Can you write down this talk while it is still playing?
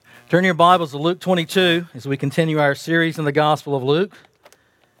Turn your Bibles to Luke 22 as we continue our series in the Gospel of Luke,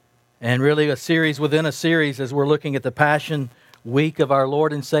 and really a series within a series as we're looking at the Passion Week of our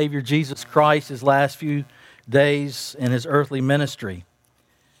Lord and Savior Jesus Christ, His last few days in His earthly ministry.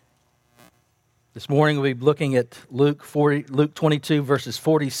 This morning we'll be looking at Luke 22 verses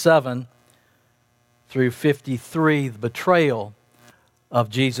 47 through 53, the betrayal of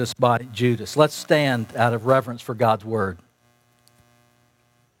Jesus by Judas. Let's stand out of reverence for God's Word.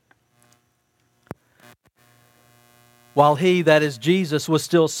 While he, that is Jesus, was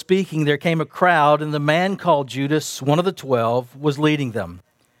still speaking, there came a crowd, and the man called Judas, one of the 12, was leading them.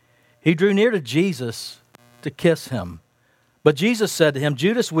 He drew near to Jesus to kiss him. But Jesus said to him,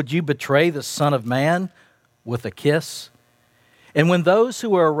 "Judas, would you betray the Son of Man with a kiss?" And when those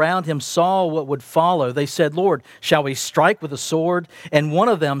who were around him saw what would follow, they said, "Lord, shall we strike with a sword?" And one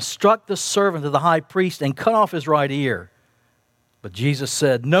of them struck the servant of the high priest and cut off his right ear. But Jesus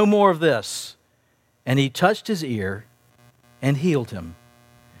said, "No more of this." And he touched his ear and healed him.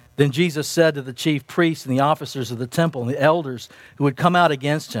 Then Jesus said to the chief priests and the officers of the temple and the elders who had come out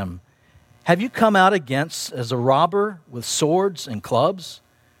against him, "Have you come out against as a robber with swords and clubs?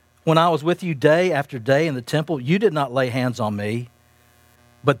 When I was with you day after day in the temple, you did not lay hands on me.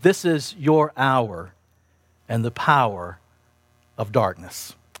 But this is your hour and the power of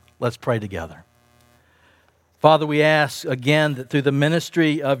darkness." Let's pray together. Father, we ask again that through the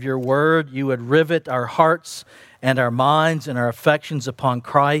ministry of your word, you would rivet our hearts and our minds and our affections upon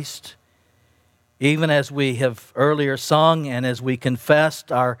Christ. Even as we have earlier sung and as we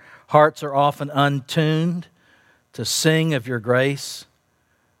confessed, our hearts are often untuned to sing of your grace.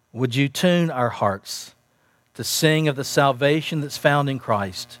 Would you tune our hearts to sing of the salvation that's found in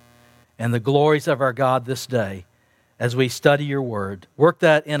Christ and the glories of our God this day as we study your word? Work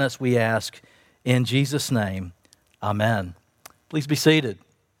that in us, we ask, in Jesus' name. Amen. Please be seated.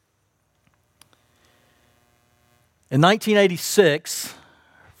 In 1986,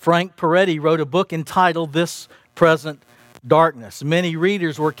 Frank Peretti wrote a book entitled This Present Darkness. Many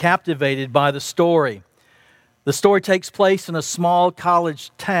readers were captivated by the story. The story takes place in a small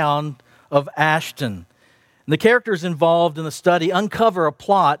college town of Ashton. And the characters involved in the study uncover a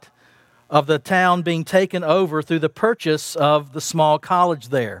plot of the town being taken over through the purchase of the small college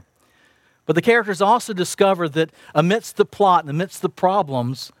there. But the characters also discover that amidst the plot and amidst the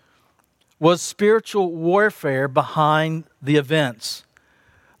problems was spiritual warfare behind the events.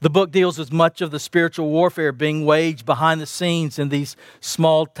 The book deals with much of the spiritual warfare being waged behind the scenes in these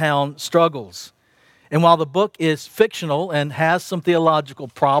small town struggles. And while the book is fictional and has some theological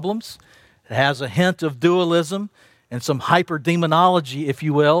problems, it has a hint of dualism and some hyper-demonology, if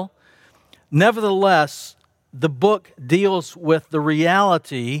you will, nevertheless, the book deals with the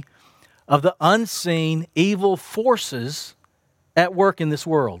reality of the unseen evil forces at work in this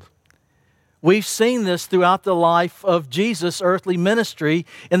world. We've seen this throughout the life of Jesus' earthly ministry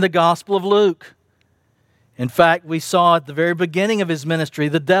in the Gospel of Luke. In fact, we saw at the very beginning of his ministry,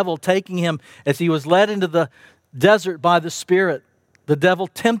 the devil taking him as he was led into the desert by the Spirit, the devil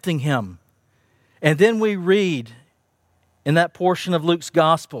tempting him. And then we read in that portion of Luke's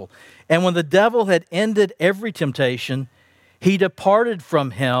Gospel, "And when the devil had ended every temptation, he departed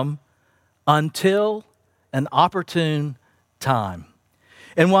from him until an opportune time."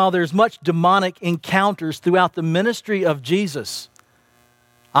 And while there's much demonic encounters throughout the ministry of Jesus,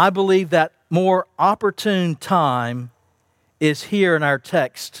 I believe that more opportune time is here in our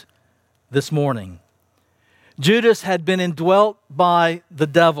text this morning. Judas had been indwelt by the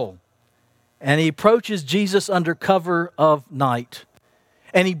devil, and he approaches Jesus under cover of night.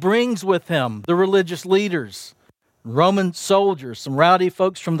 And he brings with him the religious leaders, Roman soldiers, some rowdy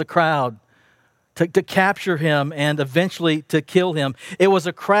folks from the crowd, to capture him and eventually to kill him. It was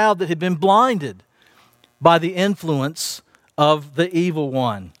a crowd that had been blinded by the influence of the evil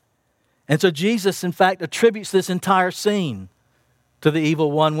one. And so Jesus, in fact, attributes this entire scene to the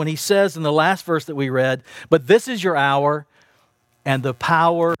evil one when he says in the last verse that we read, "But this is your hour and the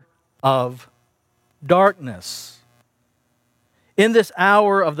power of darkness." In this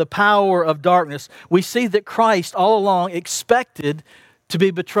hour of the power of darkness, we see that Christ all along expected to be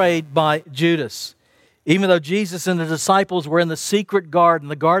betrayed by Judas. Even though Jesus and the disciples were in the secret garden,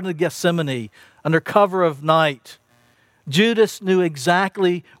 the Garden of Gethsemane, under cover of night, Judas knew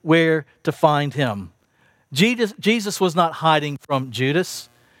exactly where to find him. Jesus was not hiding from Judas.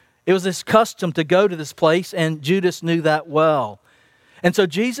 It was his custom to go to this place, and Judas knew that well. And so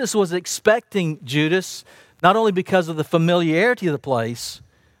Jesus was expecting Judas, not only because of the familiarity of the place,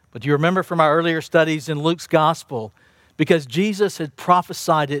 but you remember from our earlier studies in Luke's Gospel, because Jesus had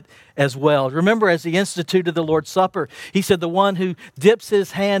prophesied it as well. Remember, as he instituted the Lord's Supper, he said, "The one who dips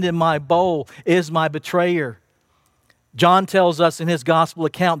his hand in my bowl is my betrayer." John tells us in his gospel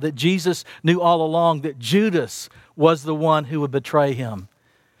account that Jesus knew all along that Judas was the one who would betray him.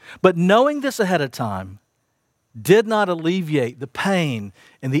 But knowing this ahead of time did not alleviate the pain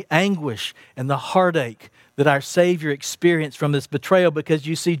and the anguish and the heartache that our Savior experienced from this betrayal, because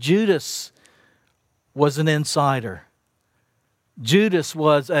you see, Judas was an insider. Judas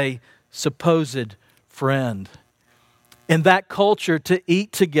was a supposed friend. In that culture, to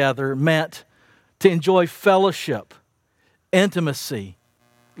eat together meant to enjoy fellowship, intimacy,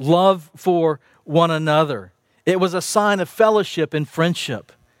 love for one another. It was a sign of fellowship and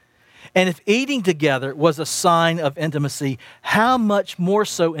friendship. And if eating together was a sign of intimacy, how much more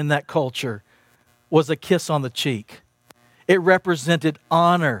so in that culture was a kiss on the cheek? It represented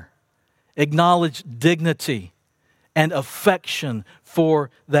honor, acknowledged dignity, and affection for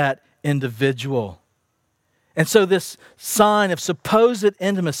that individual. And so this sign of supposed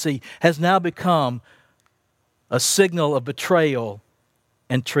intimacy has now become a signal of betrayal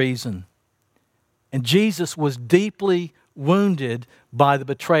and treason. And Jesus was deeply wounded by the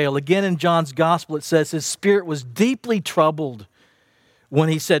betrayal. Again, in John's gospel, it says his spirit was deeply troubled when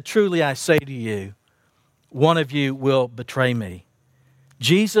he said, "Truly I say to you, one of you will betray me."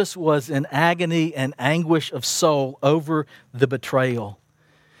 Jesus was in agony and anguish of soul over the betrayal.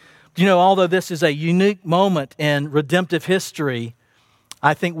 You know, although this is a unique moment in redemptive history,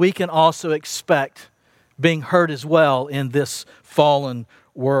 I think we can also expect being hurt as well in this fallen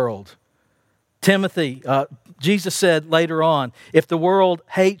world. Timothy, Jesus said later on, "If the world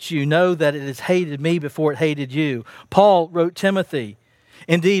hates you, know that it has hated me before it hated you." Paul wrote Timothy,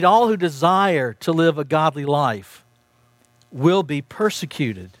 "Indeed, all who desire to live a godly life will be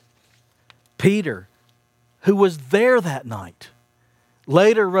persecuted." Peter, who was there that night,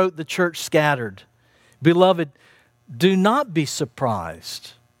 later wrote the church scattered, "Beloved, do not be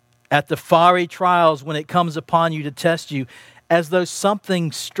surprised at the fiery trials when it comes upon you to test you, as though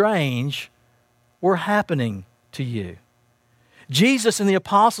something strange were happening to you." Jesus and the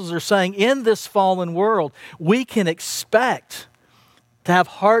apostles are saying, in this fallen world, we can expect to have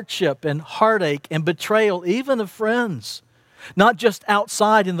hardship and heartache and betrayal, even of friends. Not just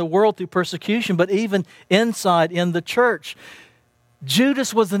outside in the world through persecution, but even inside in the church.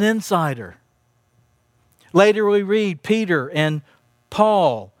 Judas was an insider. Later we read Peter and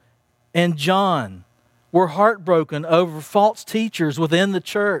Paul and John were heartbroken over false teachers within the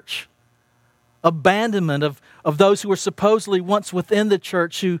church. Abandonment of those who were supposedly once within the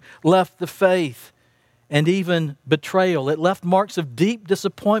church who left the faith. And even betrayal. It left marks of deep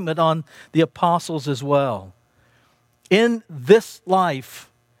disappointment on the apostles as well. In this life,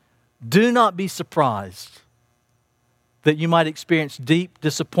 do not be surprised that you might experience deep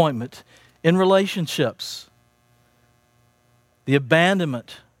disappointment in relationships. The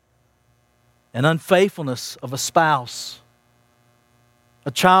abandonment and unfaithfulness of a spouse,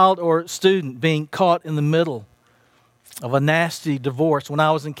 a child or student being caught in the middle of a nasty divorce. When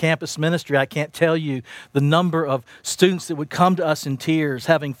I was in campus ministry, I can't tell you the number of students that would come to us in tears,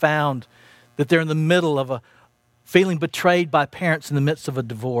 having found that they're in the middle of a feeling betrayed by parents in the midst of a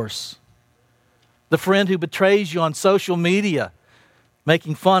divorce. The friend who betrays you on social media,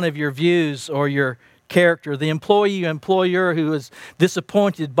 making fun of your views or your character. The employee or employer who is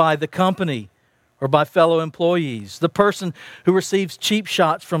disappointed by the company or by fellow employees. The person who receives cheap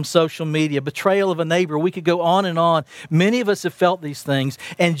shots from social media, betrayal of a neighbor. We could go on and on. Many of us have felt these things,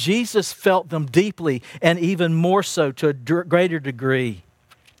 and Jesus felt them deeply and even more so to a greater degree.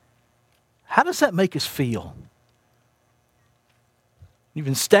 How does that make us feel? You've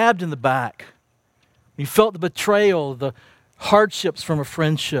been stabbed in the back. You felt the betrayal, the hardships from a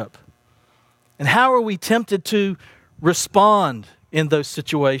friendship. And how are we tempted to respond in those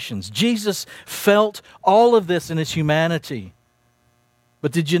situations? Jesus felt all of this in his humanity.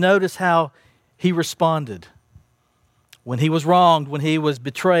 But did you notice how he responded? When he was wronged, when he was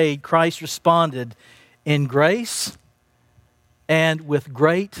betrayed, Christ responded in grace and with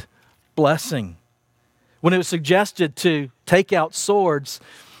great blessing. When it was suggested to take out swords,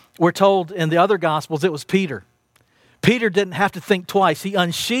 we're told in the other Gospels it was Peter. Peter didn't have to think twice. He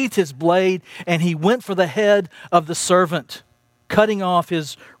unsheathed his blade and he went for the head of the servant, cutting off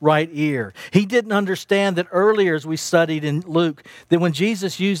his right ear. He didn't understand that earlier, as we studied in Luke, that when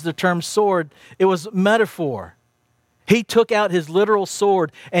Jesus used the term sword, it was metaphor. He took out his literal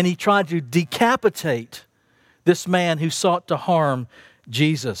sword and he tried to decapitate this man who sought to harm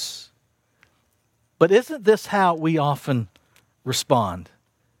Jesus. But isn't this how we often respond?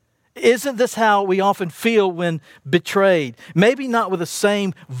 Isn't this how we often feel when betrayed? Maybe not with the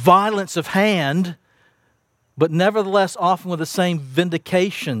same violence of hand, but nevertheless often with the same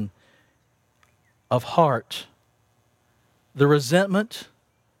vindication of heart. The resentment,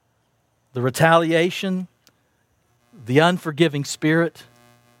 the retaliation, the unforgiving spirit,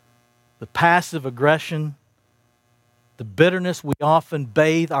 the passive aggression, the bitterness we often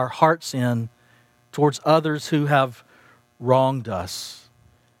bathe our hearts in towards others who have wronged us.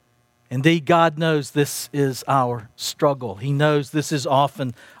 Indeed, God knows this is our struggle. He knows this is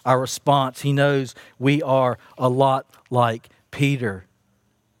often our response. He knows we are a lot like Peter.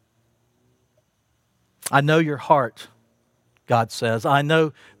 I know your heart, God says. I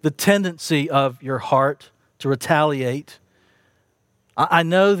know the tendency of your heart to retaliate. I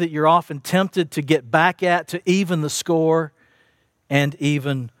know that you're often tempted to get back at, to even the score, and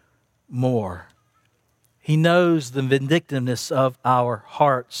even more. He knows the vindictiveness of our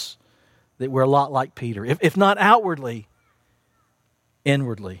hearts, that we're a lot like Peter, if not outwardly,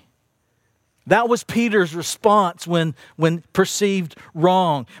 inwardly. That was Peter's response when perceived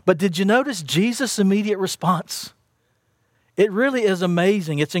wrong. But did you notice Jesus' immediate response? It really is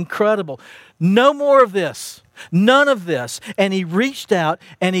amazing. It's incredible. No more of this. None of this. And he reached out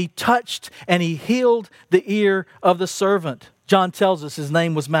and he touched and he healed the ear of the servant. John tells us his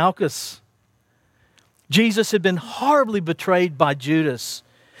name was Malchus. Jesus had been horribly betrayed by Judas.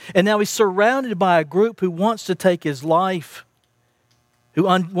 And now he's surrounded by a group who wants to take his life, who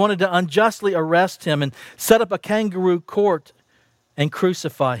wanted to unjustly arrest him and set up a kangaroo court and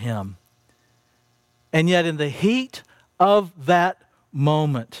crucify him. And yet in the heat of that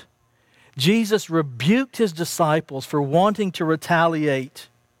moment, Jesus rebuked his disciples for wanting to retaliate,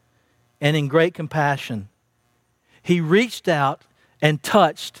 and in great compassion, he reached out and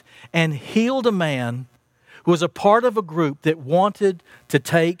touched and healed a man who was a part of a group that wanted to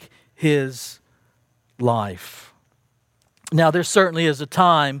take his life. Now, there certainly is a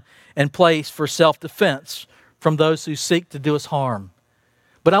time and place for self-defense from those who seek to do us harm.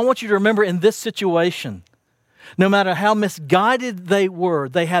 But I want you to remember, in this situation, no matter how misguided they were,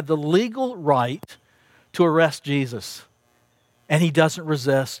 they had the legal right to arrest Jesus. And he doesn't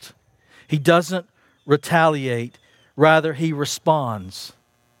resist. He doesn't retaliate. Rather, he responds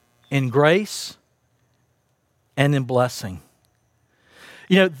in grace and in blessing.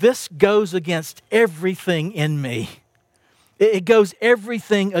 You know, this goes against everything in me. It goes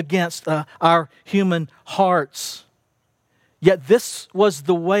everything against our human hearts. Yet this was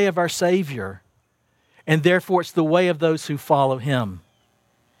the way of our Savior, and therefore it's the way of those who follow him.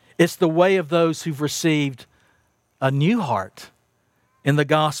 It's the way of those who've received a new heart in the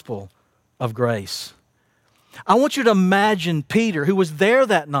gospel of grace. I want you to imagine Peter, who was there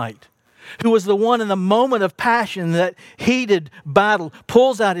that night, who was the one in the moment of passion, that heated battle,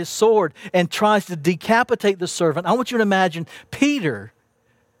 pulls out his sword and tries to decapitate the servant. I want you to imagine Peter,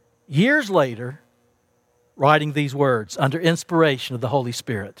 years later, writing these words under inspiration of the Holy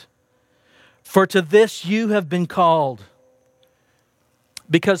Spirit. For to this you have been called,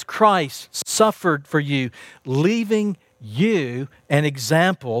 because Christ suffered for you, leaving you an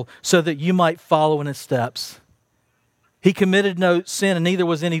example so that you might follow in his steps. He committed no sin, and neither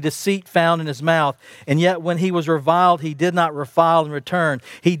was any deceit found in his mouth. And yet when he was reviled, he did not revile in return.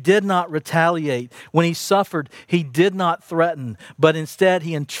 He did not retaliate. When he suffered, he did not threaten, but instead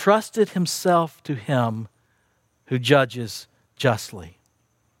he entrusted himself to him who judges justly.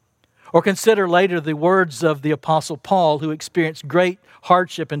 Or consider later the words of the Apostle Paul, who experienced great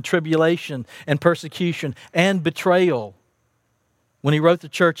hardship and tribulation and persecution and betrayal when he wrote the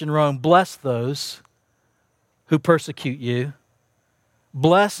church in Rome, "Bless those who persecute you.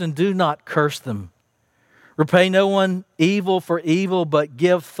 Bless and do not curse them. Repay no one evil for evil, but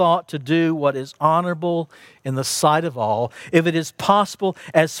give thought to do what is honorable in the sight of all. If it is possible,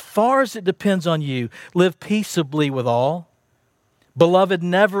 as far as it depends on you, live peaceably with all. Beloved,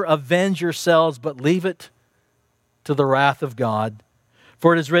 never avenge yourselves, but leave it to the wrath of God.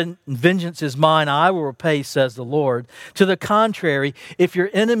 For it is written, vengeance is mine, I will repay, says the Lord. To the contrary, if your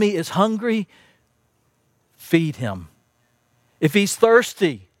enemy is hungry, feed him. If he's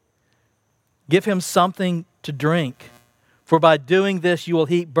thirsty, give him something to drink. For by doing this, you will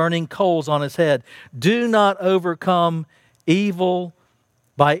heap burning coals on his head. Do not overcome evil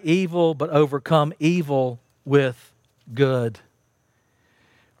by evil, but overcome evil with good."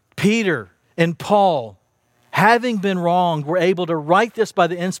 Peter and Paul, having been wronged, were able to write this by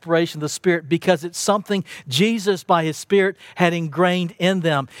the inspiration of the Spirit because it's something Jesus, by his Spirit, had ingrained in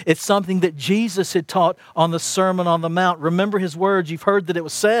them. It's something that Jesus had taught on the Sermon on the Mount. Remember his words. You've heard that it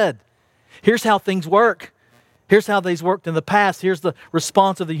was said. Here's how things work. Here's how these worked in the past. Here's the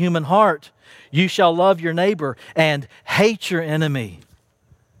response of the human heart. You shall love your neighbor and hate your enemy.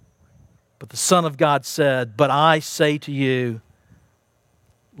 But the Son of God said, but I say to you,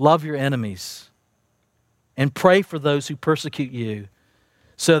 love your enemies and pray for those who persecute you,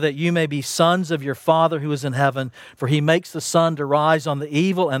 so that you may be sons of your Father who is in heaven. For he makes the sun to rise on the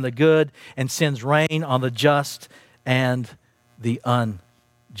evil and the good, and sends rain on the just and the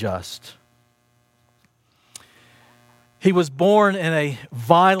unjust. He was born in a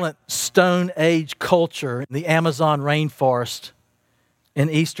violent Stone Age culture in the Amazon rainforest in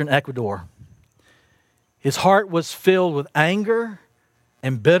eastern Ecuador. His heart was filled with anger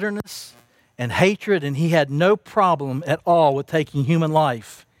and bitterness and hatred, and he had no problem at all with taking human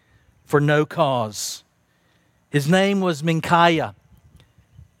life for no cause. His name was Minkaya.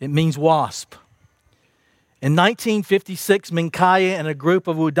 It means wasp. In 1956, Minkaya and a group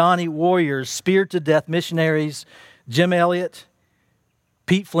of Woodani warriors speared to death missionaries Jim Elliot,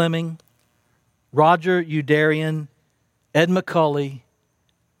 Pete Fleming, Roger Youderian, Ed McCully,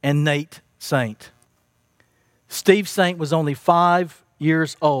 and Nate Saint. Steve Saint was only 5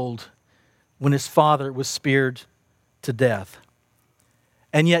 years old when his father was speared to death.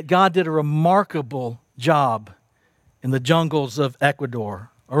 And yet God did a remarkable job in the jungles of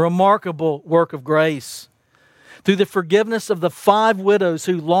Ecuador, a remarkable work of grace. Through the forgiveness of the 5 widows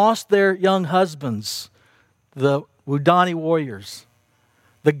who lost their young husbands, the Woodani warriors,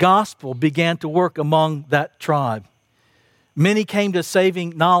 the gospel began to work among that tribe. Many came to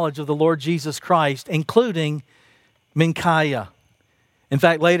saving knowledge of the Lord Jesus Christ, including Minkaya. In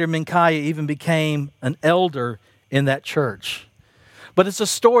fact, later Minkaya even became an elder in that church. But it's a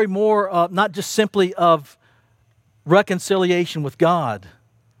story more, not just simply of reconciliation with God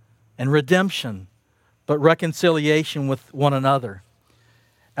and redemption, but reconciliation with one another.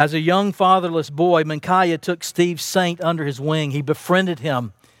 As a young fatherless boy, Minkaya took Steve Saint under his wing. He befriended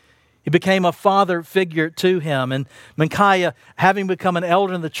him. He became a father figure to him. And Minkaya, having become an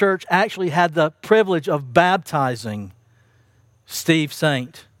elder in the church, actually had the privilege of baptizing Steve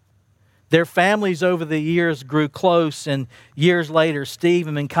Saint. Their families over the years grew close, and years later, Steve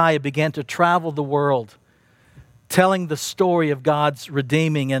and Minkaya began to travel the world, telling the story of God's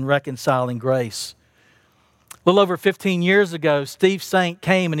redeeming and reconciling grace. A little over 15 years ago, Steve Saint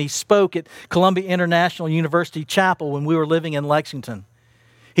came and he spoke at Columbia International University Chapel when we were living in Lexington.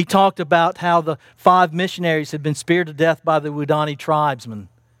 He talked about how the 5 missionaries had been speared to death by the Woodani tribesmen,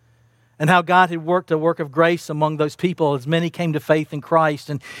 and how God had worked a work of grace among those people as many came to faith in Christ.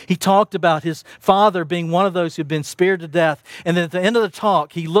 And he talked about his father being one of those who'd been speared to death. And then at the end of the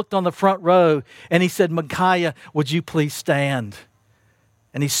talk, he looked on the front row and he said, Minkaya, would you please stand?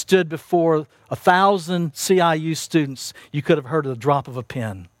 And he stood before 1,000 CIU students. You could have heard of the drop of a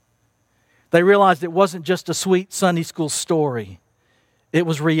pin. They realized it wasn't just a sweet Sunday school story. It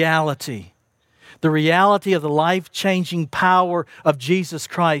was reality. The reality of the life-changing power of Jesus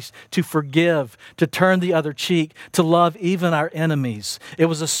Christ to forgive, to turn the other cheek, to love even our enemies. It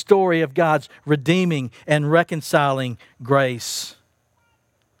was a story of God's redeeming and reconciling grace.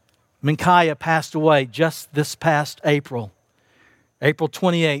 Minkaya passed away just this past April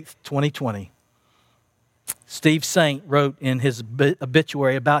 28th, 2020. Steve Saint wrote in his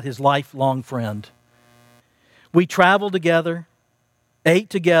obituary about his lifelong friend. We traveled together, ate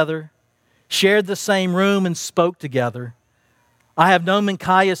together, shared the same room and spoke together. I have known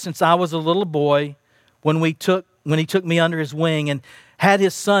Minkaya since I was a little boy when he took me under his wing and had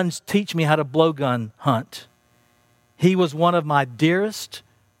his sons teach me how to blowgun hunt. He was one of my dearest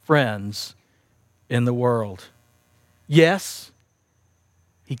friends in the world. Yes,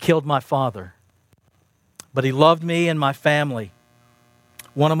 he killed my father, but he loved me and my family.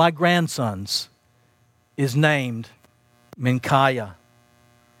 One of my grandsons is named Minkaya.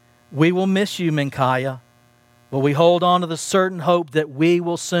 We will miss you, Minkaya, but we hold on to the certain hope that we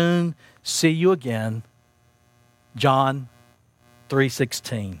will soon see you again. John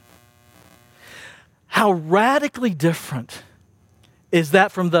 3:16. How radically different is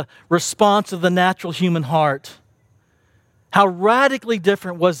that from the response of the natural human heart? How radically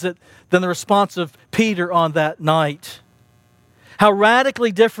different was it than the response of Peter on that night? How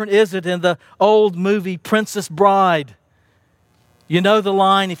radically different is it in the old movie Princess Bride? You know the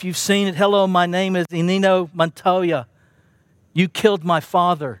line, if you've seen it, hello, my name is Inigo Montoya. You killed my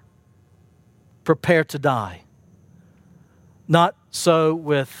father. Prepare to die. Not so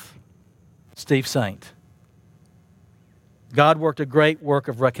with Steve Saint. God worked a great work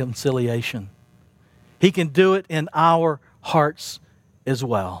of reconciliation. He can do it in our hearts as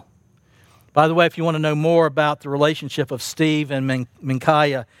well. By the way, if you want to know more about the relationship of Steve and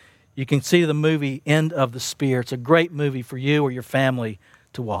Minkaya, you can see the movie End of the Spear. It's a great movie for you or your family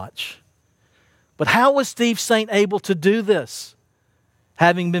to watch. But how was Steve Saint able to do this?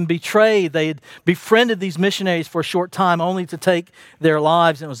 Having been betrayed, they had befriended these missionaries for a short time only to take their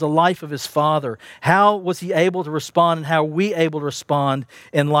lives, and it was the life of his father. How was he able to respond, and how are we able to respond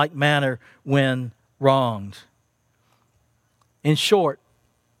in like manner when wronged? In short,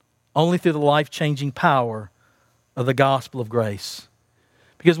 only through the life-changing power of the gospel of grace.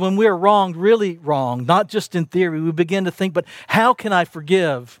 Because when we're wronged, really wronged, not just in theory, we begin to think, but how can I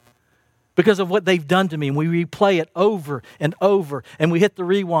forgive because of what they've done to me? And we replay it over and over, and we hit the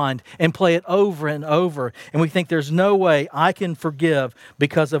rewind and play it over and over, and we think there's no way I can forgive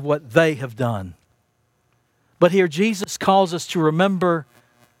because of what they have done. But here Jesus calls us to remember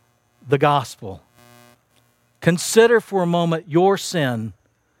the gospel. Consider for a moment your sin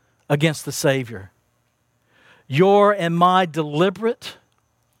against the Savior. Your and my deliberate,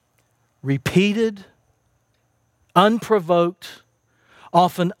 repeated, unprovoked,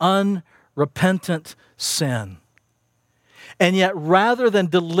 often unrepentant sin. And yet, rather than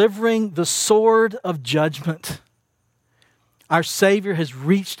delivering the sword of judgment, our Savior has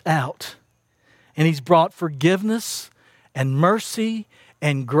reached out and He's brought forgiveness and mercy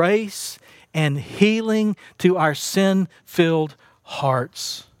and grace and healing to our sin-filled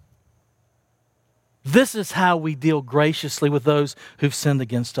hearts. This is how we deal graciously with those who've sinned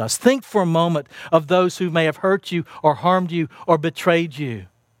against us. Think for a moment of those who may have hurt you or harmed you or betrayed you.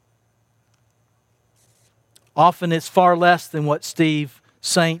 Often it's far less than what Steve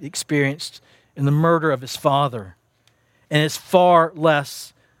Saint experienced in the murder of his father. And it's far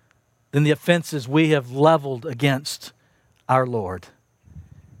less than the offenses we have leveled against our Lord.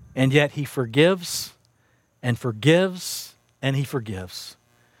 And yet He forgives and forgives and He forgives.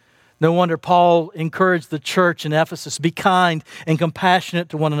 No wonder Paul encouraged the church in Ephesus, be kind and compassionate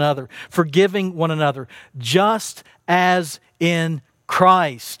to one another, forgiving one another, just as in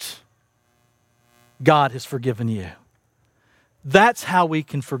Christ God has forgiven you. That's how we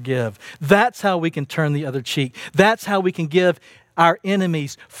can forgive. That's how we can turn the other cheek. That's how we can give our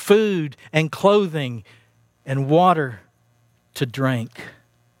enemies food and clothing and water to drink.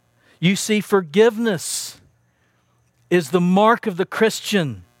 You see, forgiveness is the mark of the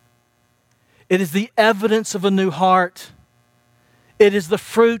Christian. It is the evidence of a new heart. It is the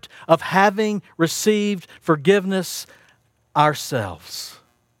fruit of having received forgiveness ourselves.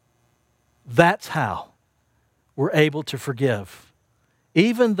 That's how we're able to forgive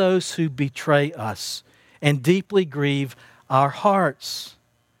even those who betray us and deeply grieve our hearts.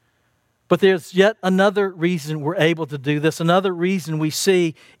 But there's yet another reason we're able to do this, another reason we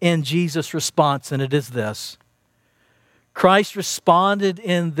see in Jesus' response, and it is this. Christ responded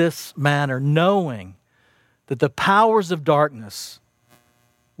in this manner, knowing that the powers of darkness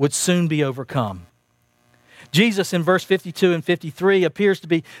would soon be overcome. Jesus, in verse 52 and 53, appears to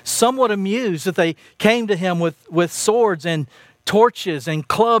be somewhat amused that they came to Him with swords and torches and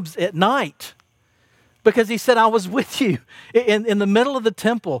clubs at night. Because He said, I was with you in the middle of the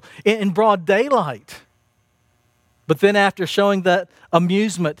temple in broad daylight. But then after showing that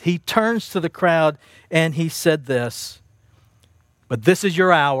amusement, He turns to the crowd and He said this, but this is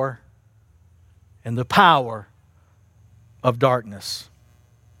your hour and the power of darkness.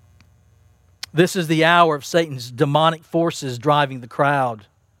 This is the hour of Satan's demonic forces driving the crowd.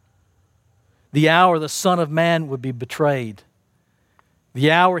 The hour the Son of Man would be betrayed.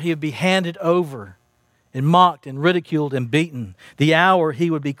 The hour He would be handed over and mocked and ridiculed and beaten. The hour He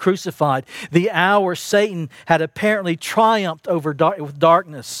would be crucified. The hour Satan had apparently triumphed over with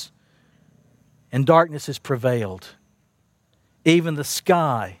darkness. And darkness has prevailed. Even the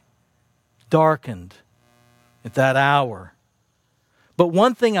sky darkened at that hour. But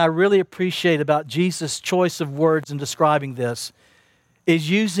one thing I really appreciate about Jesus' choice of words in describing this is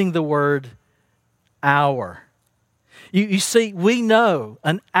using the word hour. You see, we know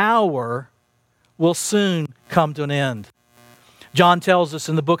an hour will soon come to an end. John tells us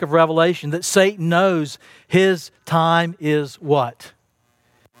in the book of Revelation that Satan knows his time is what?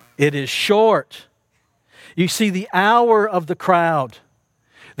 It is short. You see, the hour of the crowd,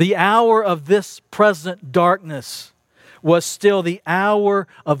 the hour of this present darkness was still the hour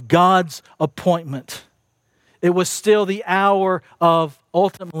of God's appointment. It was still the hour of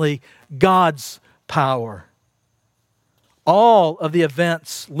ultimately God's power. All of the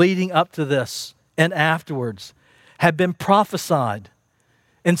events leading up to this and afterwards have been prophesied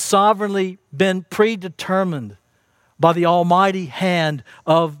and sovereignly been predetermined by the almighty hand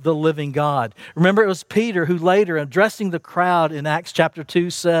of the living God. Remember, it was Peter who later, addressing the crowd in Acts chapter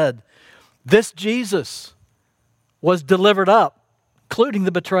 2, said, this Jesus was delivered up including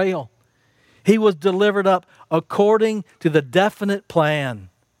the betrayal. He was delivered up according to the definite plan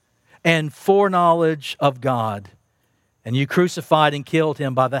and foreknowledge of God. And you crucified and killed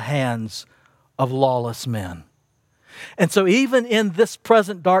him by the hands of lawless men. And so even in this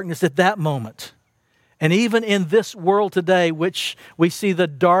present darkness at that moment, and even in this world today, which we see the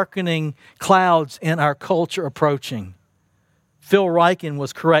darkening clouds in our culture approaching, Phil Ryken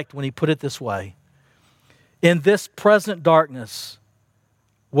was correct when he put it this way. In this present darkness,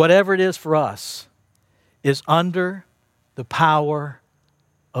 whatever it is for us is under the power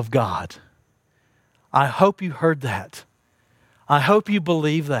of God. I hope you heard that. I hope you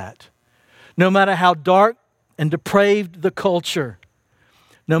believe that. No matter how dark and depraved the culture,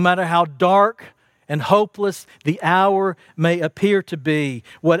 no matter how dark and hopeless the hour may appear to be,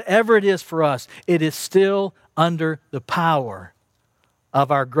 whatever it is for us, it is still under the power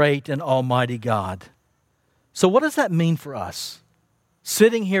of our great and almighty God. So what does that mean for us?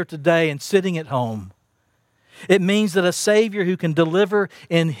 Sitting here today and sitting at home. It means that a Savior who can deliver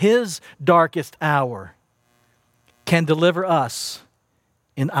in His darkest hour can deliver us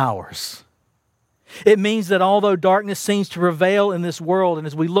in ours. It means that although darkness seems to prevail in this world, and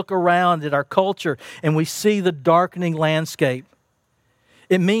as we look around at our culture and we see the darkening landscape,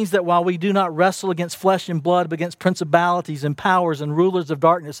 it means that while we do not wrestle against flesh and blood, but against principalities and powers and rulers of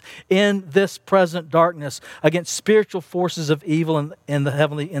darkness in this present darkness, against spiritual forces of evil in the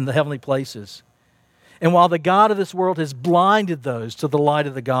heavenly places. And while the God of this world has blinded those to the light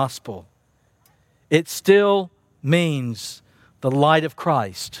of the gospel, it still means the light of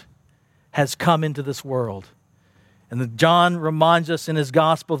Christ has come into this world. And John reminds us in his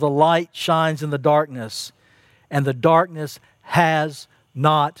gospel, the light shines in the darkness, and the darkness has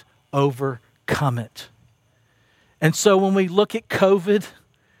not overcome it. And so when we look at COVID,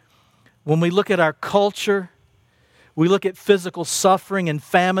 when we look at our culture, we look at physical suffering and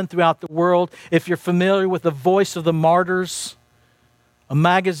famine throughout the world. If you're familiar with the Voice of the Martyrs, a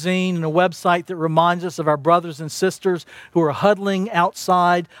magazine and a website that reminds us of our brothers and sisters who are huddling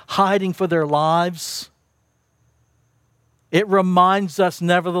outside, hiding for their lives, it reminds us,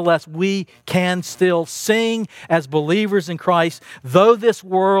 nevertheless, we can still sing as believers in Christ, though this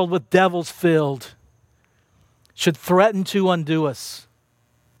world with devils filled should threaten to undo us.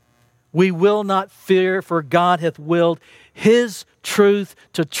 We will not fear, for God hath willed His truth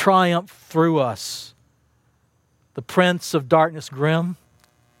to triumph through us. The prince of darkness grim,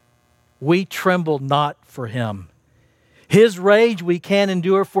 we tremble not for him. His rage we can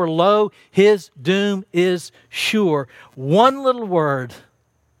endure, for lo, his doom is sure. One little word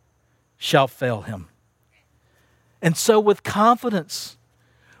shall fail him. And so with confidence,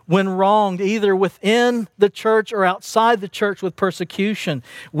 when wronged, either within the church or outside the church with persecution,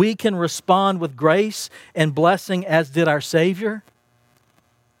 we can respond with grace and blessing as did our Savior,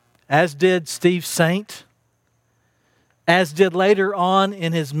 as did Steve Saint, as did later on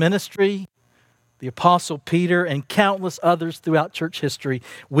in his ministry, the Apostle Peter, and countless others throughout church history.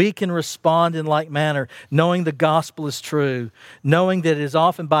 We can respond in like manner, knowing the gospel is true, knowing that it is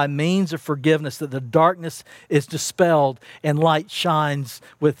often by means of forgiveness that the darkness is dispelled and light shines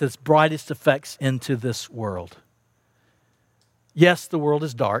with its brightest effects into this world. Yes, the world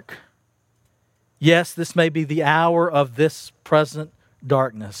is dark. Yes, this may be the hour of this present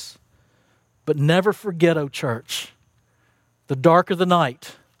darkness. But never forget, O church, the darker the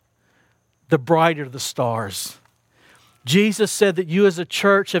night, the brighter the stars. Jesus said that you as a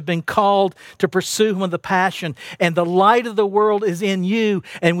church have been called to pursue Him with a passion, and the light of the world is in you,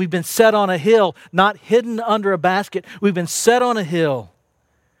 and we've been set on a hill, not hidden under a basket. We've been set on a hill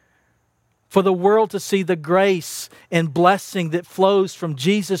for the world to see the grace and blessing that flows from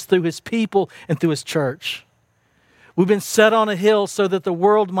Jesus through His people and through His church. We've been set on a hill so that the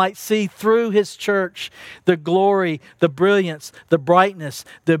world might see through His church the glory, the brilliance, the brightness,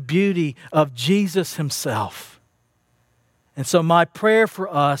 the beauty of Jesus Himself. And so my prayer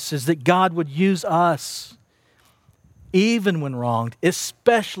for us is that God would use us, even when wronged,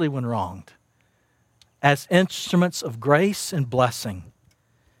 especially when wronged, as instruments of grace and blessing,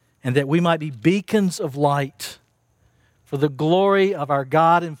 and that we might be beacons of light for the glory of our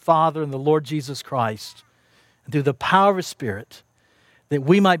God and Father and the Lord Jesus Christ. And through the power of His Spirit, that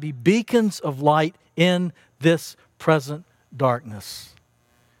we might be beacons of light in this present darkness.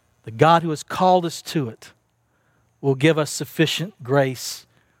 The God who has called us to it will give us sufficient grace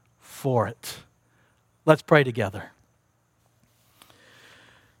for it. Let's pray together.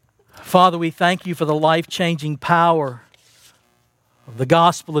 Father, we thank You for the life-changing power of the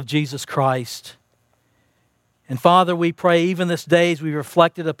gospel of Jesus Christ. And Father, we pray even this day as we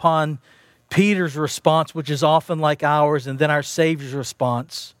reflected upon Peter's response, which is often like ours, and then our Savior's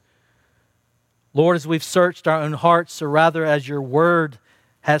response. Lord, as we've searched our own hearts, or rather as your word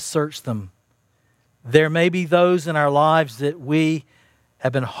has searched them, there may be those in our lives that we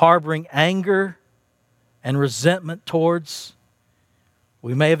have been harboring anger and resentment towards.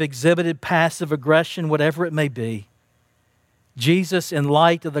 We may have exhibited passive aggression, whatever it may be. Jesus, in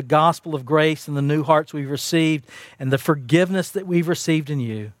light of the gospel of grace and the new hearts we've received and the forgiveness that we've received in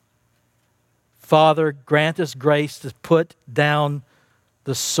you, Father, grant us grace to put down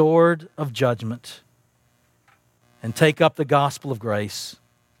the sword of judgment and take up the gospel of grace.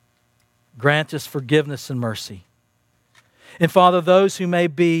 Grant us forgiveness and mercy. And Father, those who may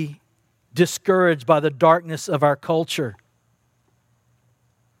be discouraged by the darkness of our culture,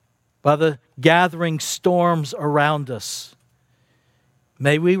 by the gathering storms around us,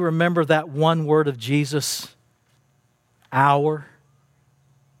 may we remember that one word of Jesus, hour.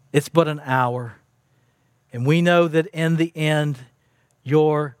 It's but an hour. And we know that in the end,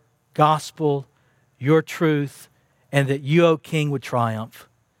 your gospel, your truth, and that you, O King, would triumph.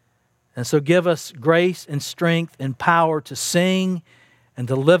 And so give us grace and strength and power to sing and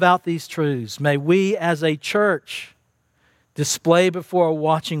to live out these truths. May we as a church display before a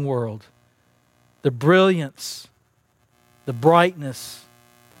watching world the brilliance, the brightness,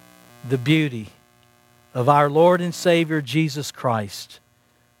 the beauty of our Lord and Savior Jesus Christ.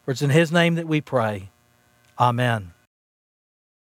 For it's in His name that we pray. Amen.